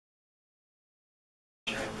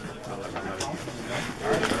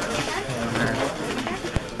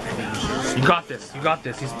You got this. You got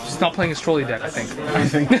this. He's not playing his trolley deck, I think. I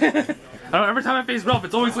don't know, every time I face Ralph,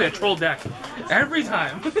 it's always like a troll deck. Every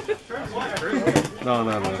time. No.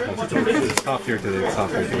 It's top tier today. It's top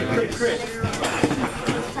tier today.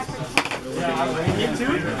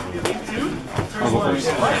 I'll go first.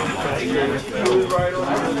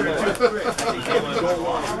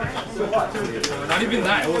 Not even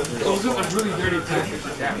that. It was just a really dirty time.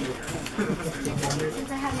 Yeah.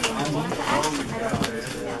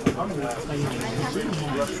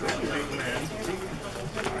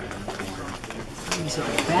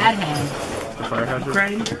 Bad hand. Fire hazard.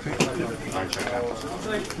 Crying.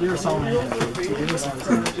 You're a solid man. You're a solid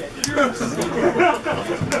man.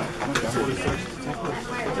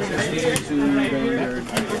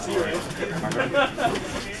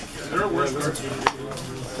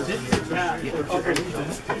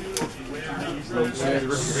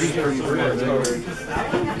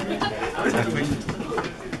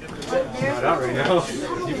 Not out right now.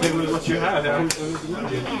 You play with what you have now.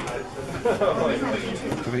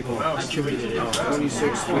 Attributed it.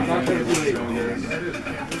 26.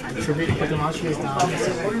 Attributed, put the monsters down.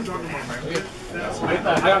 I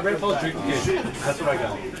got red pulse drink again. That's what I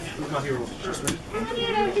got. Who's my hero?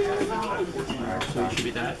 Alright, so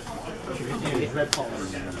attribute that. Attribute red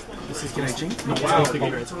pulse. This is connecting? No, wow. So any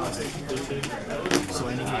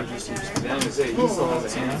game just use.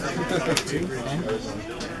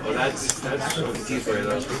 Well, that's deeper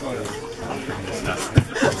though.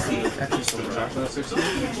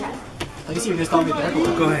 I guess you just told me that.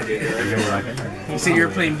 Go ahead. You said you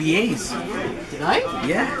were playing BAs. Did I?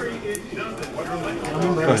 Yeah. I don't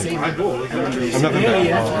remember ever saying that. I'm nothing bad.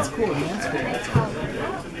 Yeah, that's cool, man.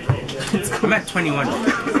 That's cool. I'm at 21.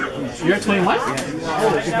 You're at 21?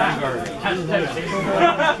 Yeah.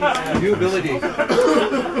 New ability.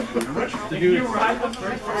 You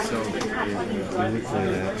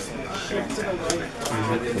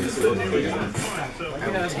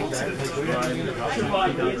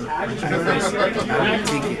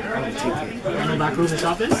know back rows and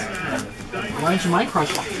shop is? Why don't you mind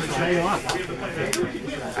crush? Try it off.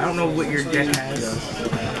 I don't know what your deck has.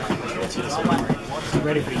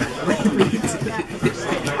 Ready for you.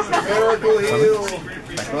 Miracle heal.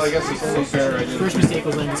 Well, I guess it's only fair. First mistake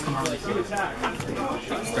was letting this come out like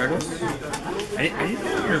Stardust? I didn't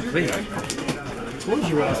know you were playing. I told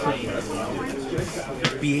you what I was playing.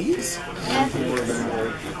 BAs?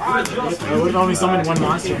 I would have only summoned one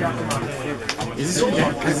monster. Is this your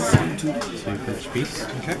deck? Is this on 2? So you pitch piece.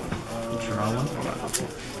 Okay. Draw one.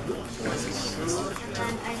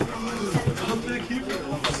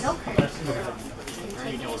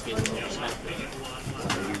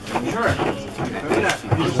 Sure.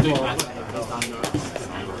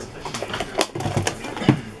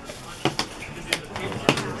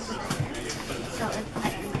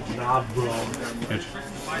 Nah, bro. Pitch.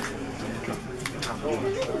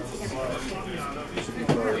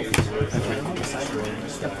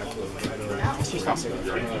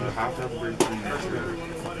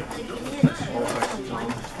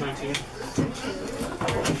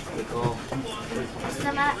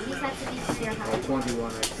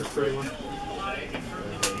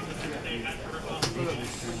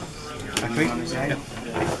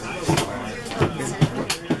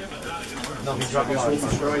 No, he's dropping all his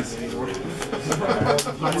strides anymore.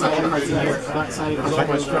 Backside of the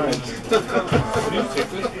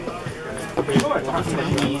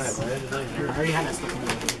I already had that stuff in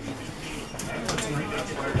there.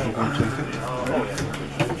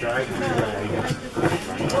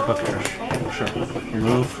 Sure.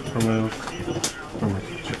 Remove.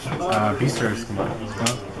 Beast or is combined?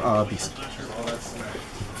 No? Beast.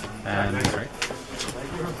 And that's right.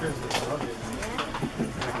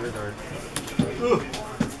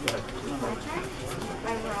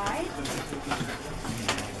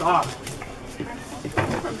 Stop.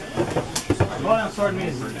 Call down sword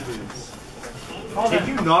music. Can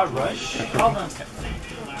you not rush? Call down.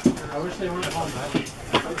 I wish they weren't calling back.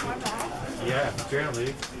 Yeah,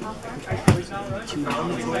 apparently.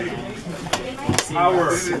 Power.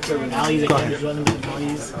 Alleys again, running with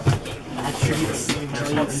noise. Attributes,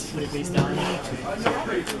 intelligence, put it face down.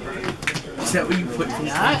 Is that what you put?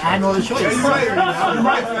 Yeah, I had no other choice. You're right,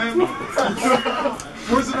 man.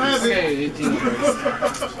 Where's the magic?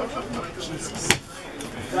 Jesus.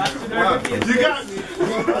 Wow. You got me.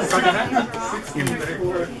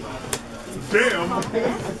 Damn.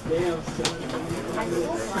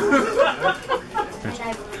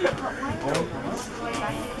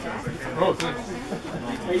 Oh, thanks.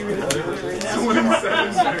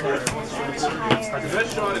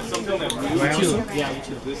 Yeah, you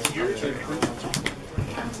too.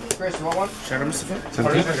 Chris, you want one? Sure, I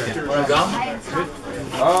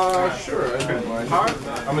don't mind.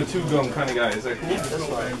 I'm a 2-gum kind of guy. Is that cool? That's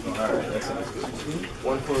fine. Alright, that sounds good.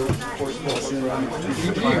 One for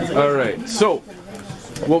small. Alright, so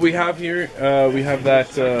what we have here, we have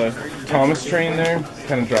that Thomas train there.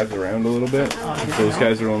 Kind of drives around a little bit. Those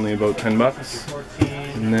guys are only about $10.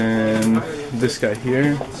 And then this guy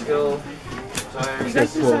here. You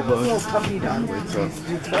guys do have a little company down here.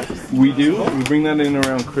 We do. We bring that in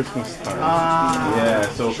around Christmas time. Yeah,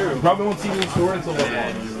 so probably won't see you in store until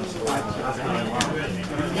like.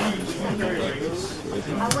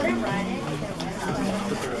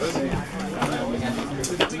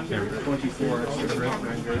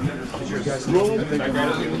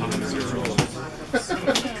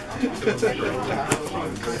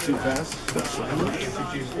 Too fast.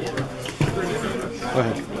 Go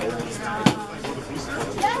ahead.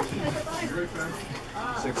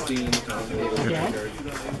 16.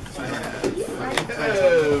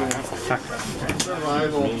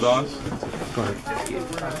 Survival. Go ahead.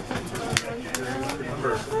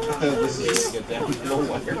 This is get that no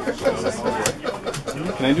wire.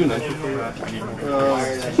 Can I do nitro?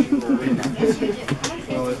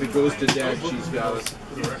 Well, if it goes to Dad, she's got us.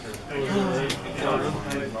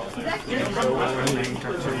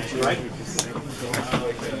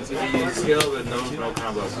 Skill with no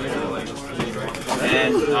combos.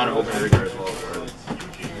 And not an open rigor as well.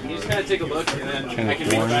 You just kind of take a look and then I can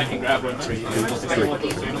reach back and grab one. So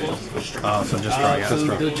just drawing out. So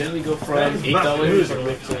they'll generally go from $8 to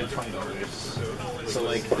 $20. So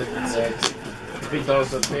like the big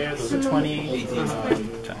dogs up there, those are 20.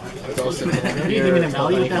 What do you give me the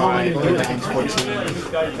value with that whole line? Like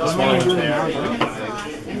 14. Those ones up there.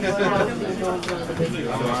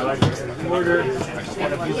 Order.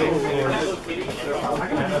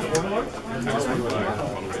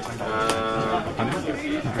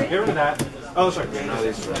 Get rid of that. Oh, sorry.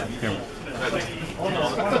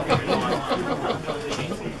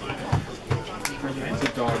 It's a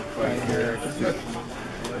dog fight here.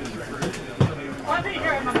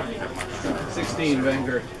 16,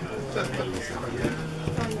 Vanguard.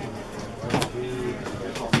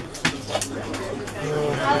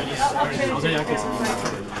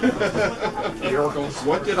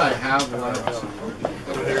 What did I have left?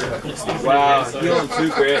 Wow, healing 2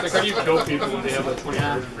 crits. Like how do you kill people when they have a 20?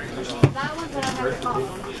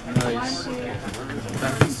 Nice.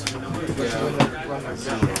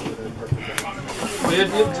 Well, you had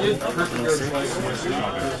perfect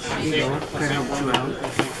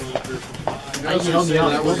That was the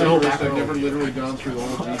worst. I've never literally gone through the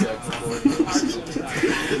whole G-deck before.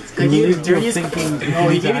 He gave me the dirtiest. He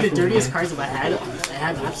gave me the dirtiest cards that I had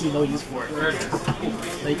absolutely no use for it.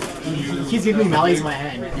 Like he keeps giving me Malleys in my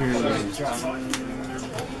hand.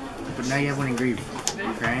 But now you have one engraved.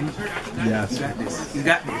 Grand? Yes. You got this. You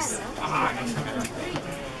got this.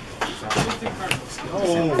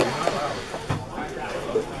 Oh.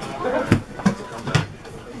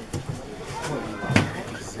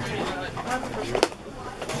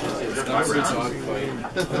 That was a dog fight.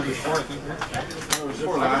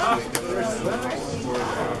 Before last week.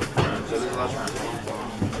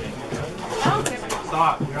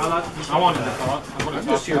 Stop. You're not allowed to. I wanted to thought. I'm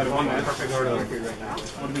just here to win that. Perfect order. Want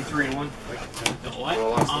to be 3 and 1? What?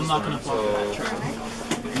 I'm not gonna fall for that trick.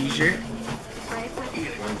 Are you sure?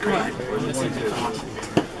 Come on.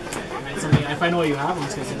 If I know what you have, I'm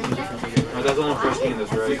just gonna send you different. Oh, that's only first game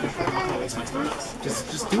that's right.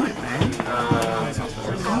 Just do it, man. I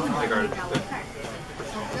guarded.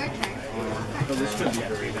 Oh, this could be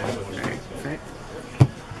very nice.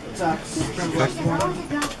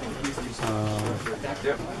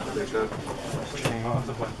 Yep.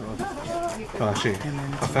 Actually,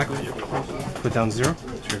 effect. Put down 0.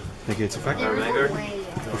 Sure. Negates effect. Vanguard.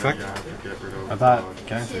 Effect. I thought.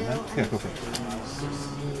 Can I say that? Yeah, go for it.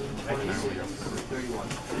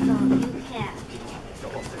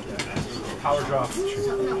 Power draw.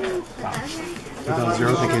 Put down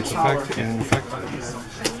 0. Negates effect. And effect.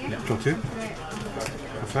 Draw 2.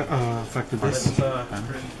 Effect of this.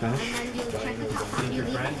 Vanish.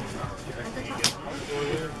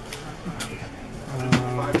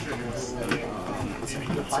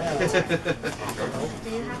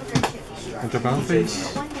 Enter battle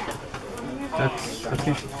phase. That's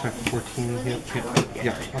okay. Effect 14.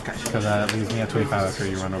 Yeah. Okay. Because that leaves me at 25 after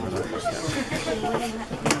you run over there.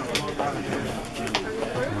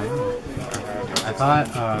 I thought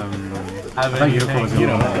I thought Yugioh was going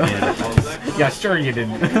to Yeah, sure you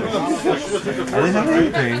didn't. I didn't have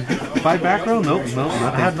anything. 5 back row? Nope, nope,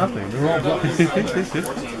 I had nothing. They were all blocks.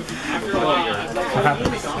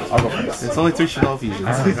 I'll go first. It's only 3 Shadolls fusions.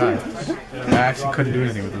 Oh my god. I actually couldn't do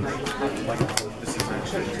anything with them.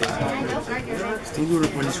 Still do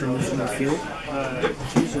when it's removed from the field.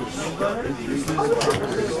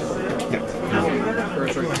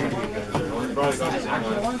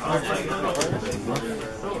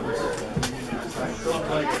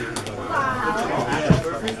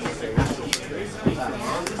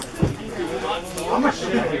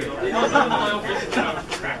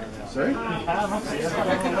 Sorry?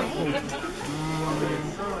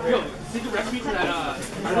 Take a recipe for that,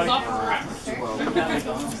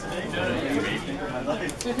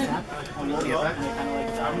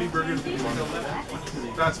 How many burgers do you want?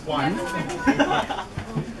 That's why.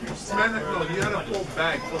 Man, no, you had a whole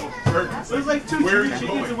bag full of burgers. There's like 2 Where are chicken you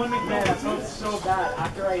chickens going? and 1 McMahon. That sounds so bad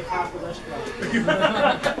after I ate half the restaurant.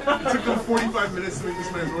 It took them 45 minutes to make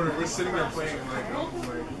this man's order. We're sitting there playing and like,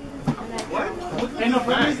 what? And the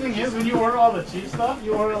funny thing is, when you order all the cheap stuff,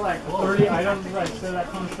 you order like 30 items, like so that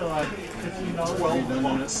comes to like $15. 12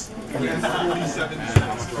 bucks. And 47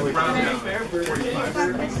 cents. Round down. 45.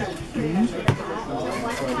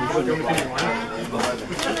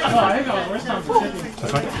 Oh, I think I was worse time for chicken.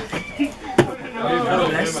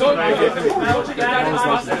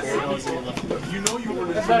 You know you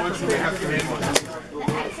ordered too much and they have to handle it.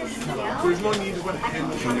 There's no need to put a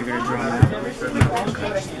handle on it. You're gonna draw.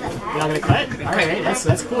 You're not gonna cut? Alright,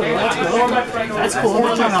 that's cool. That's cool. That's cool.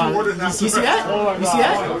 You see that? You see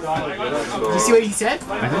that? You see what he said?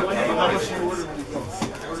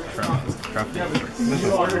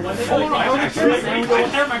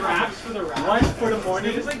 One for the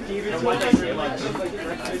morning. Just like gave it to me.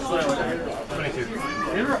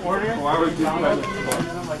 You ever order? And I'm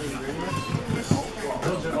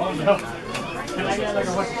like, can I get like a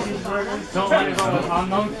bunch of cheeseburgers? Don't let it go on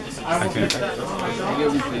them. I will pick that for myself.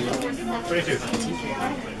 22.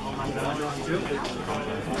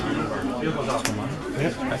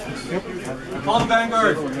 Call the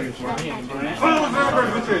Vanguard.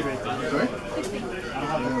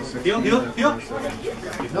 Heal.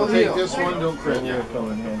 They'll take this one, don't crit.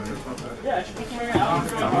 Yeah, it should be carrying out.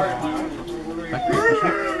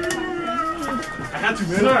 I had to,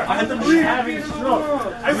 Sir, I had to having a stroke.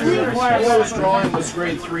 I really All I was drawing was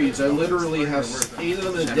grade 3s. I literally have 8 of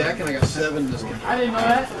them in the deck and I got 7 in this game. I didn't know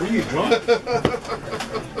that. Were you drunk?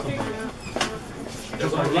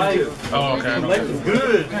 Oh, okay.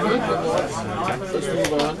 Good. Let's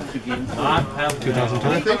move on to game 4. I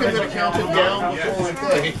 2020. think I'm going to count it down before we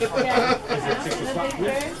play.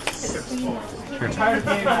 I'm tired of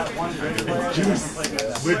being at one juice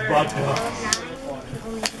With vodka.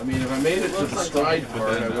 I mean, if I made it to the stride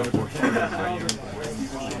part, I would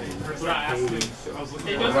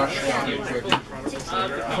have rushed down it quick.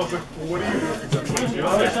 What are you doing?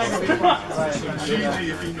 GG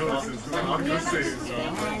if he notices. I'm going to say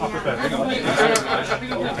I don't think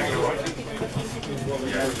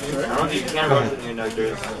you can rush with new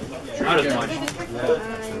nuggeters. Not as much.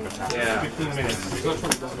 Yeah. 15 minutes.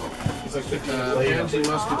 Pansy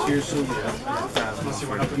Musketeer Sylvia.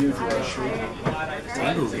 Huge rush.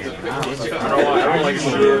 I don't like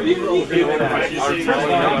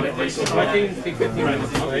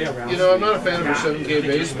You know, I'm not a fan of her 7K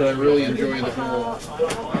base, but I really enjoy the whole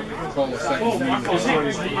call second.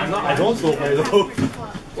 I don't go play though.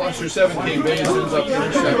 Plus, her 7K base ends up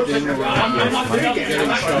intercepting or getting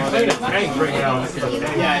shot at.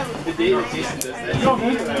 Yeah, the day that Jason does that,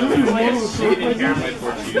 she didn't care my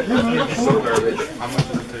fortune. It's so garbage.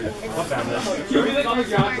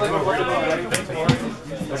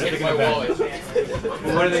 Take my wallet.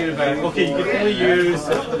 What are they going to buy? Okay, you can only use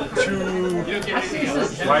 2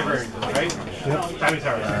 libraries, right? Yep. Time is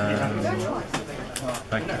ours.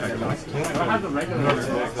 I have the regular.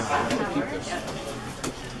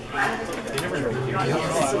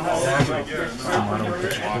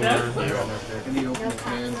 Any open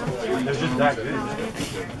cans. They're just that good.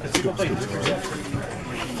 Because people play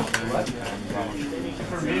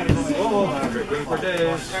waiting for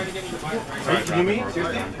days. Are you kidding me?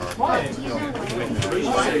 Seriously? Why?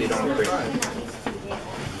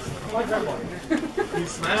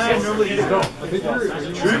 Normally you don't.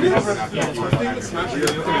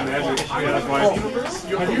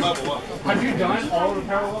 Have you done all the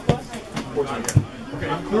parallel plus? 14. Okay,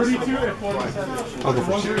 32 and 47. I'll go The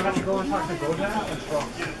ones where you have to go and talk to Gojek and Strong.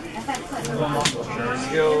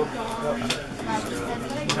 Skill.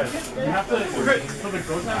 have to for the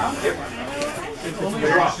growth time. It's only a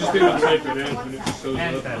rock. Just gonna type it in and it just shows up.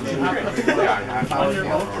 On your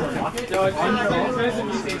boat or rocket, on your boat,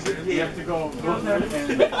 you have to go growth time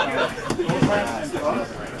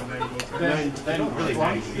and then really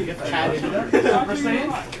you get the cat in there. Super Saiyan.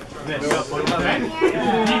 Then you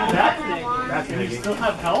need that. And you still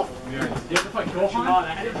have health. You have to fight Gohan.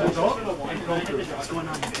 What's going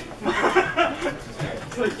on?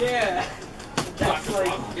 It's like, yeah. That's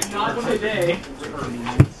like, it's not today.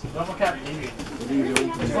 Level cap 80.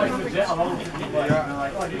 It's like legit, a level 50 play. And they're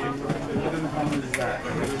like, oh, dude.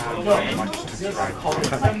 No, it's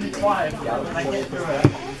 75. And I get through it.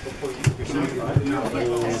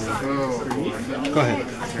 Go ahead.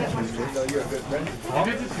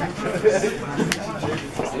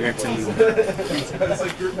 You're at 10. It's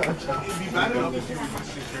like you're it'd be bad enough if you would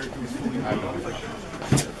switch the character was fully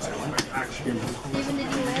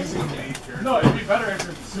No, it'd be better if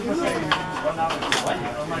you're Super Saiyan run out with light.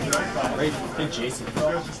 Right, hey Jason.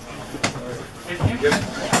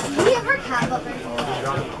 Did we ever have up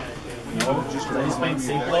No, just he's playing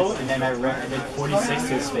Synchro, and then I did 46 to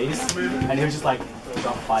his face, and he was just like,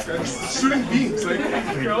 drop 5. shooting beams, like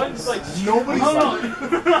nobody's 1,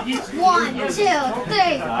 2, 3.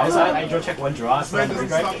 I draw check 1 draw, so on the rear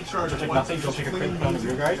guard, draw check nothing, draw check a crit on the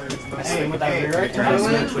rear guard, I swing with that rear guard, turn on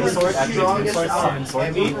the twin sword, after twin sword, summon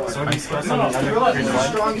sword beat skill, summon another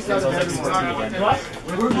crit 1, so it's like 16 again.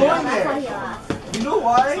 We're going there. You know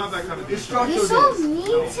why? It's not that kind of You're Destructo so mean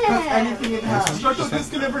to him. anything in half. Destructo this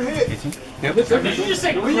can never hit. Yep. Did you just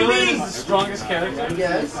say Krillin is the strongest character?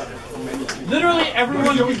 Yes. Literally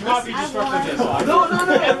everyone who's copied Destructo this. No.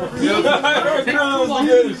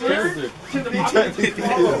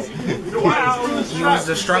 Wow. He was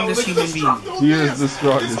the strongest human being. He is the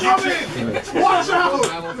strongest. Watch out!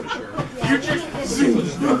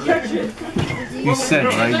 You said,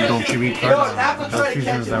 right? You don't tribute cards. Don't choose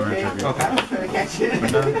yours that were tribute. Okay. I'm trying to catch it.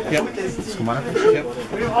 Yep. Come on. Yep.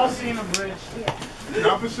 We've all seen a bridge.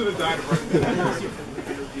 Nappa should have died right there.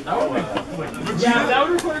 Yeah, that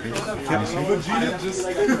would record.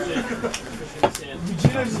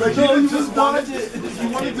 Vegeta just wanted to. He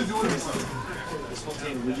wanted to do it himself.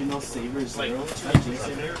 Original Saber 0,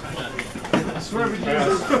 I swear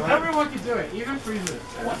everyone can do it, even Frieza.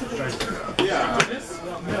 Yeah.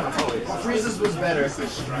 Frieza's was better. It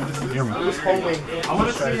was homing. I want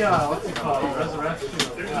to see, what's it called? Resurrection.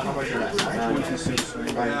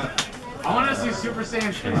 I want to see Super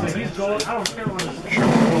Saiyan Frieza. He's gold. I don't care what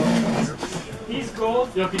he's He's gold.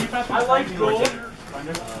 Yo, can you pass me? I like gold.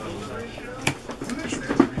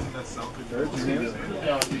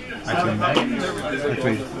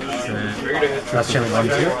 That's chilling 1, 2?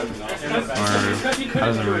 Or how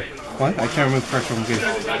does it work? What? I can't remove pressure from game.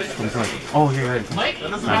 Oh, you're right. Mike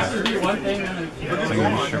has to do one thing and then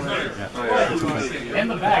Sure. Yeah. in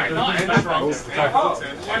the back.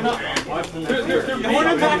 There's more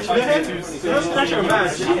than match. There's pressure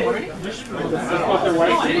match.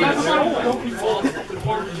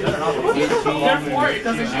 Therefore, it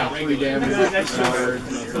doesn't count.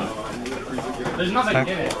 There's nothing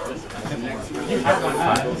in it. You have one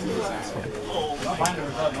hat.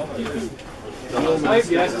 Window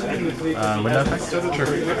effect? Sure.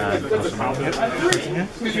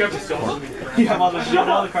 Because you have to sell. You have all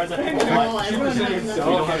the cards I have.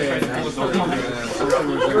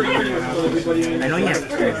 I know you have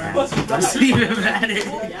good hands. Let's leave him at it.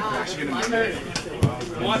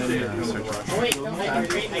 Wait, don't I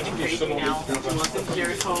can create you now. You want some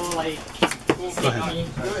Jericho, like... Go ahead.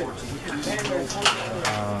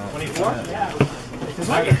 24? Yeah.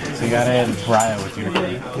 So you gotta add Briar with your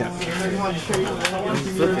card. Yeah.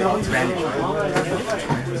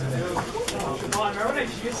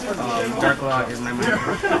 Dark Law is my mind.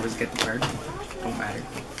 Always get the card. Don't matter.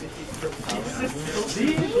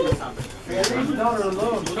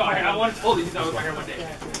 I want to hold these. I was my hair one day.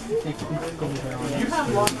 You have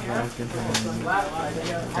long hair.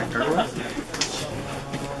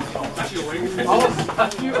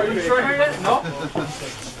 Are you short hair yet? No?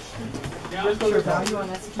 Your value on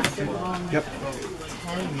execution. Yep.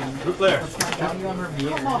 Group player. Value on review.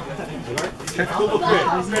 Double crit.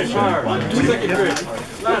 Crit. 2 second crit.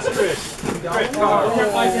 Last crit. Crit.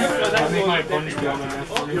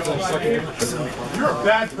 You're a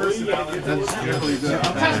bad person. That's usually good. Oh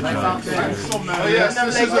yes,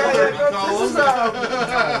 this is a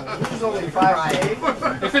This is only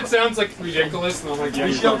 5K. If it sounds like ridiculous, then I'm like, yeah,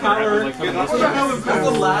 Yugioh power. What the hell is That's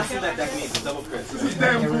the that? last thing that deck needs. Double crit. This is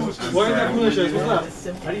damn foolish. What are the What's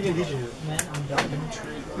up? I didn't even teach you.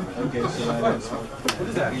 Okay, so that's what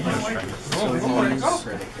is that? And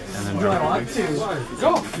then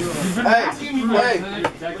Go!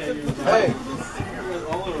 Hey!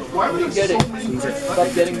 Why would you get it?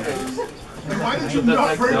 Stop getting things. Why did you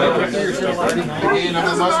not bring it? Again, I'm a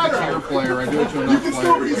musketeer player. I do it to You enough can players.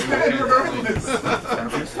 still restand regardless.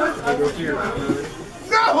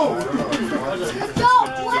 No!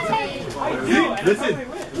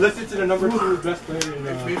 Listen to the number 2 best player in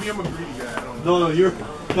Maybe I'm a greedy guy. I don't know. No, you're.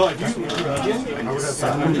 No, if you were Canadian, I would have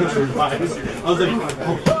 705. I was like,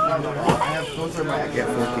 Those are my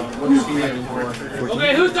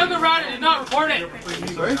Okay, who's done the round and did not record it?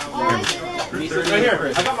 Sorry? right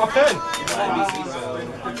here. I got my pen.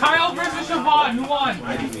 Kyle versus Siobhan, who won? You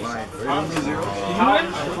win?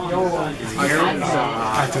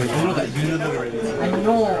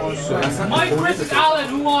 Mike versus Alan,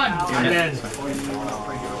 who won?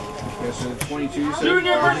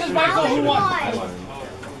 Junior versus Michael, who won?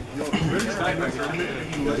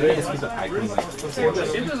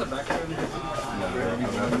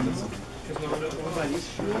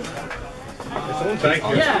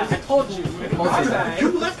 Yeah, I told you. You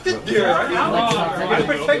left it there. I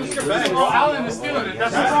protected your bag. Well, Alan is stealing it.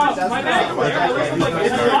 That's the problem. My bag. It's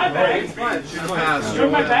my bag. You're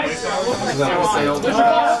my bag. How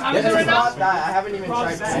is it right now? I haven't even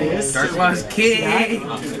tried to say this. Dark Law's king.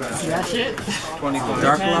 That shit?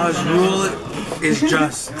 Dark Law's rule is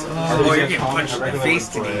just. Oh, you're getting punched in the face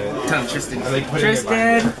today. Tell him,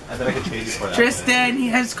 Tristan. Tristan, he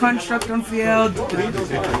has construct on field.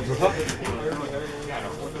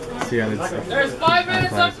 There's 5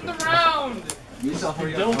 minutes left in the round.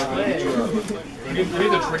 Don't play. We need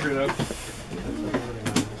to trigger it up.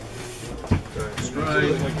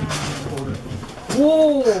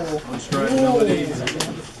 Whoa!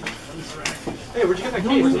 Hey, where'd you get that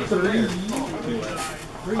case?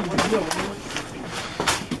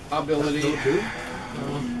 Ability.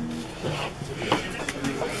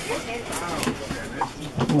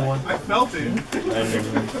 I felt it.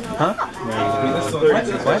 Huh?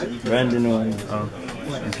 What? Brandon won. Oh.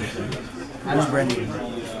 Who's Brendan?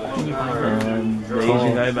 The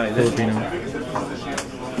Asian guy by this.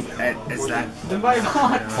 Is that? Right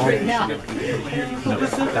now. No,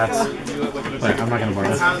 that's. Wait, I'm not gonna borrow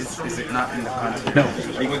this. Is it not in the content? No.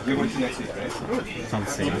 You're going to next week, right? It's on the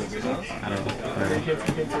same. I don't know.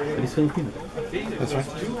 But he's Filipino. That's right.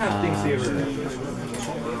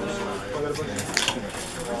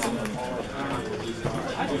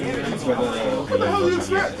 What the hell do you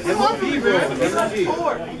expect? It's lovely, man.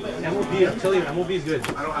 MOB, I'm telling you, MOB is good. I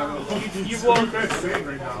don't have a... You won't insane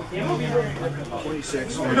right now.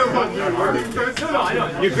 26.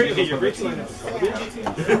 You're great, you're great. Really?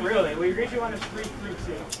 Well, your grade you want is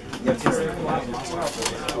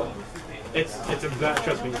 3-3-2. It's a bad,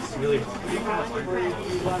 trust me, it's really.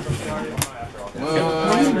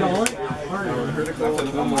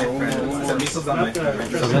 So this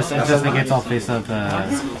it just negates all face up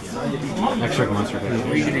extra monster. What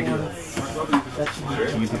are you gonna do?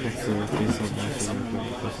 You think it's face up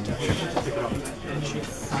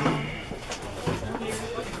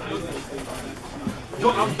Yo,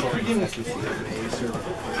 I'm freaking.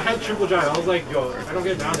 I had triple giant. I was like, yo, if I don't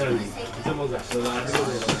get down to symbols that.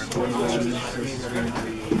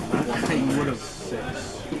 You would have.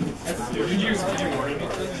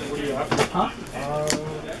 Huh?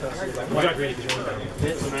 You got greedy because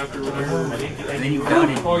And then you got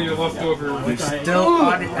it. Oh, you're left over. You still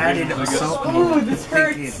added assault. Oh, this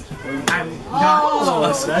hurts. I'm not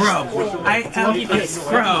a scrub. I am a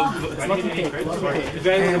scrub. Lucky pick. I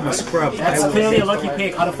am a scrub. That's clearly a lucky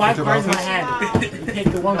pick. Out of 5 cards in my hand, you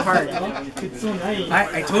picked the 1 card. It's so nice.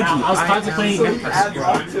 I told you. I was contemplating. I am a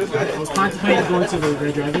scrub. I was contemplating going to the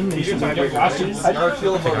Red Dragon. I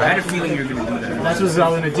had a feeling you were going to do that. That's what I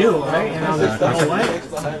was going to do, right? And I was like, you know what?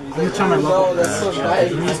 I'm going to try my luck. That's so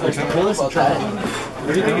nice. I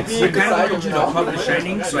kind of wanted you to publish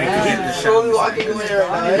Shining so I could get the Shadows. I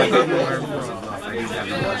got more armor off. I didn't have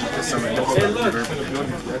no logic to summon it.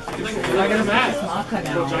 I got a match.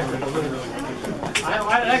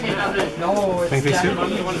 No, it's Think face two?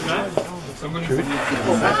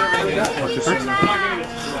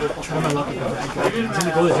 try my luck. It's going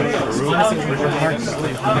to go this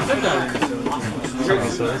way.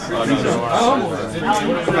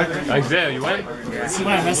 Isaiah, you went? See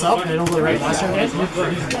when I mess up and I don't go to the right monster again?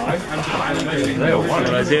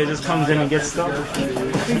 Isaiah just comes in and gets stuff.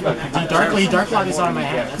 He dark locked this out of my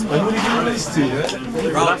hand. That's what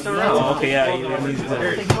Oh, okay, yeah.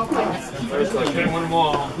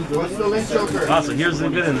 Wow, so here's the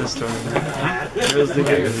good in this tournament. Here's the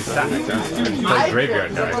good. It's like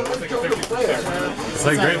graveyard deck. It's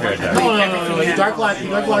like graveyard deck. No. He dark locked the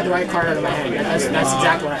right card out of my hand. That's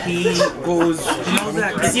exactly what he goes.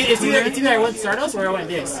 It's either I went Stardust or I went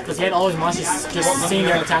this. Because he had all his monsters just sitting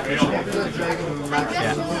there attacking me.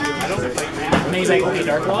 Yeah. And then he's like, okay,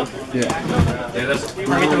 Dark Lock? Yeah, that's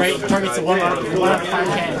targets the one out of 5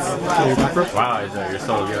 cans. Wow, Isaiah, you're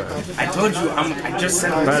so good. I told you, I just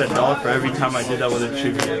said I had $1 for every time I did that with a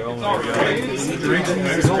tribute. Oh my god.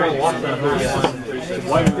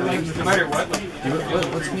 no matter what.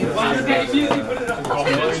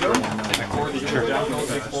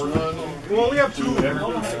 We only have 2.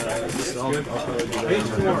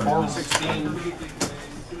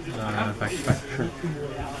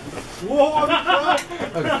 Whoa, I'm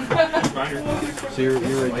So you're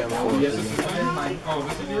right down the floor.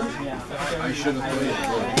 I should have played it.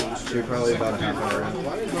 So you're probably about a half hour in.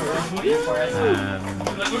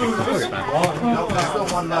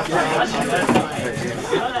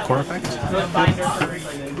 Core effect?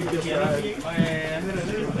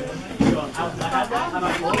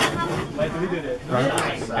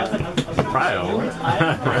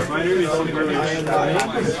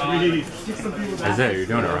 Isaiah, you're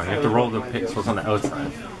doing it wrong. You have to roll the pixels on the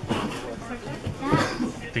outside.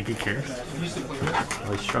 Think he cares?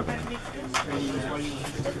 Oh, he's struggling.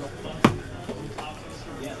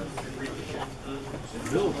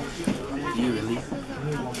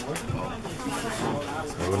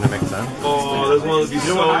 Wouldn't it make sense? Oh, this one would be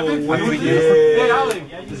so weird. Hey, Alan.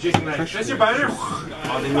 That's your binder?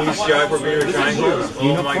 Oh, the new shy for bigger triangles.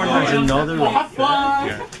 Oh my god. Another I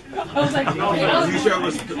was like, New shy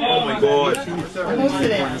was. Oh my god.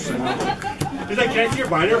 He's like, can I see your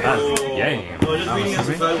binder? game. No, just reading as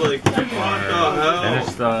a fed, like, what the hell?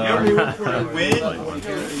 Finish the. You root for the win?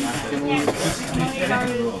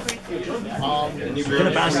 You're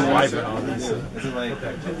gonna bash the wyvern on this.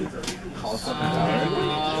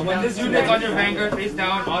 When this unit's on your Vanguard face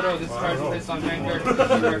down, auto discard this on Vanguard.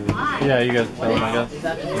 Yeah, you guys tell him, I guess.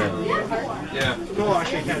 Yeah. No,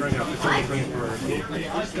 actually, I can't right now.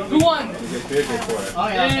 Who won? oh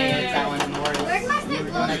yeah, okay, it's that one. Where's my stick?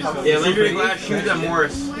 Yeah, Legendary Glass shoes at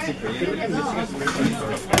Morris.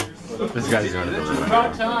 This guy's doing it.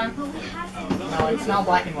 No, it's not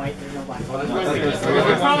black and white. There's no black and white. You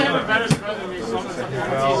probably have a better spread than me.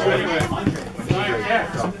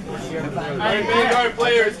 Alright, Vanguard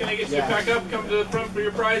player is gonna get you back up. Come to the front for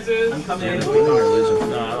your prizes. No, I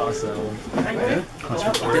lost that one. I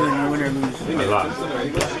lost.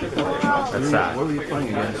 That's sad. What were you playing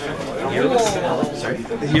against? Sorry?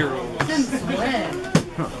 The hero. Since when?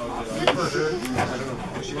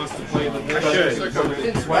 She wants to play the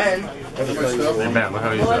Since when? Hey, man, look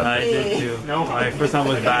how he's done. I did too. No, my first time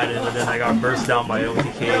was bad, and then I got burst down by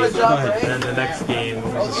OTK. And then the next game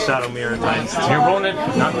was a Shadow Mirror times 2. You're rolling it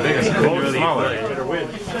not big as cold, Really smaller. play.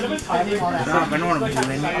 I don't want to be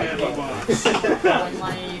doing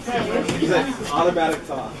Automatic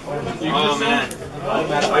thought. Oh man.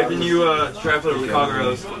 Why didn't you try for the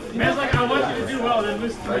Recogros? Man's like, I want you to do well, then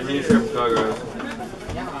this. Why didn't you try for Recogros?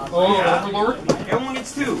 Oh, Overlord? Everyone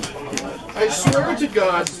gets 2. I swear to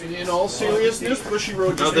God, in all seriousness, Bushy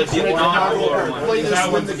Road No, just the non-Overlord one. play this,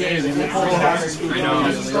 win the game. I know.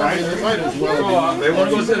 Might as well. If everyone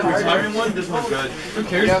goes to the retiring one, this one's good. Who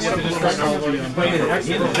cares? Yes, You have to I'm discard playing Overlord.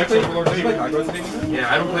 Next Overlord too.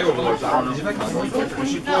 Yeah, I don't play Overlords, I don't know.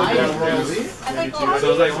 So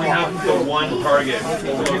it's like we have the one target,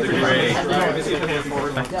 the gray.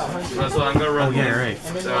 So I'm gonna run the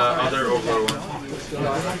other Overlord one.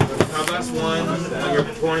 How about one, when your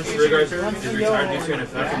opponent's rear guard turn is retired due to an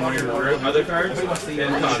effect from one of your other cards, and so you do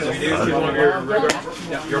choose one of your rear guard,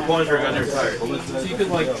 your opponent's rear guard is retired. So you could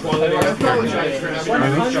like Twilight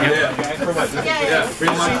yeah,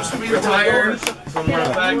 pretty much retire from one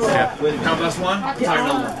effect, count plus 1, retire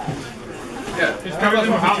no more. Yeah, It's covered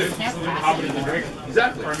in Hobbit. Hobbit in the drink.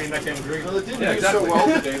 exactly. Or I mean, that kind of drink. Well, it didn't do so well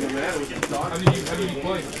today, but man, it was How did you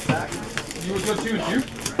play? You was good too, did you?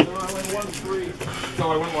 No, I went 1-3. So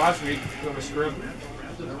I went last week on a scrim.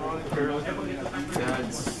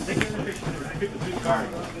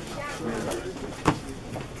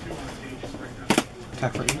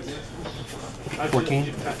 Attack for 8. 14.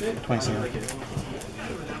 27.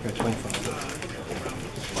 Got 25.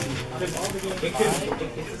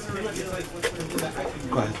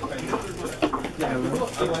 Go ahead.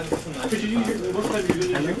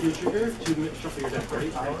 your trigger to shuffle your deck,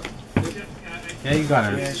 right? Yeah, you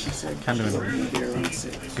got it. Yeah, she said Kind of a good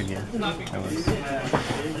game. That was.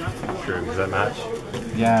 Sure, was that match?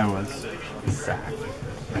 Yeah, it was.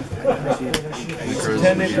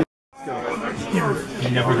 You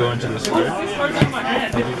never go into this card. Oh,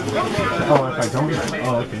 if I don't?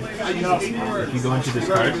 Oh, okay. If you go into this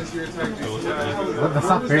card, What? That's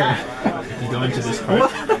not fair. if you go into this card,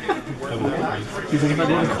 He's like, if I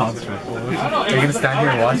did a construct. Are you gonna stand here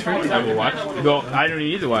and watch for it? I will watch. Go. I don't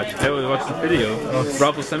need to watch. I will watch the video.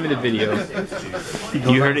 Rob will send me the video.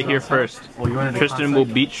 You heard it here first. Tristan will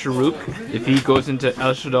beat Sharuk if he goes into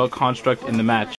El Shadol construct in the match.